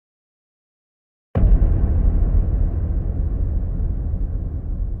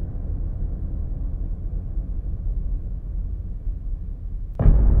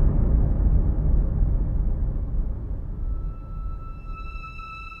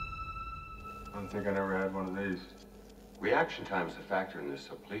I don't think I never had one of these. Reaction time is a factor in this,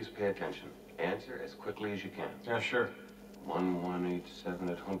 so please pay attention. Answer as quickly as you can. Yeah, sure. 1187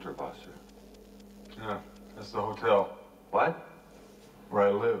 at Hunterwasser. Yeah, that's the hotel. What? Where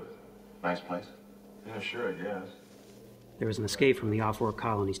I live. Nice place. Yeah, sure, I guess. There was an escape from the off-work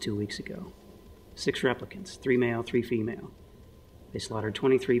colonies 2 weeks ago. 6 replicants, 3 male, 3 female. They slaughtered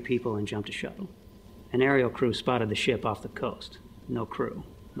 23 people and jumped a shuttle. An aerial crew spotted the ship off the coast. No crew,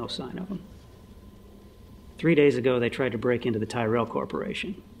 no sign of them. 3 days ago, they tried to break into the Tyrell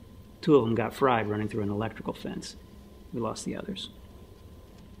Corporation. 2 of them got fried running through an electrical fence. We lost the others.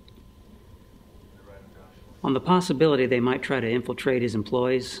 On the possibility they might try to infiltrate his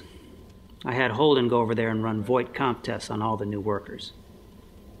employees, I had Holden go over there and run void comp tests on all the new workers.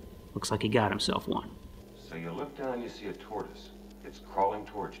 Looks like he got himself one. So you look down and you see a tortoise. It's crawling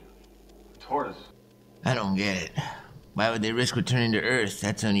towards you. Tortoise? I don't get it. Why would they risk returning to Earth?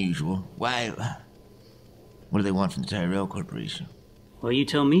 That's unusual. Why? What do they want from the Tyrell Corporation? Well, you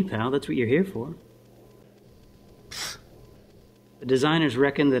tell me, pal. That's what you're here for. The designers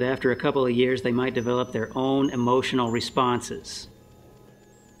reckoned that after a couple of years, they might develop their own emotional responses.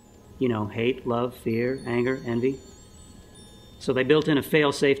 You know, hate, love, fear, anger, envy. So they built in a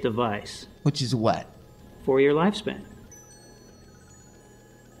fail-safe device. Which is what? 4-year lifespan.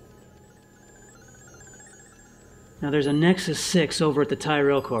 Now there's a Nexus 6 over at the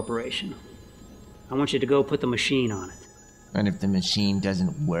Tyrell Corporation. I want you to go put the machine on it. And if the machine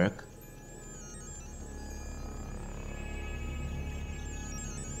doesn't work?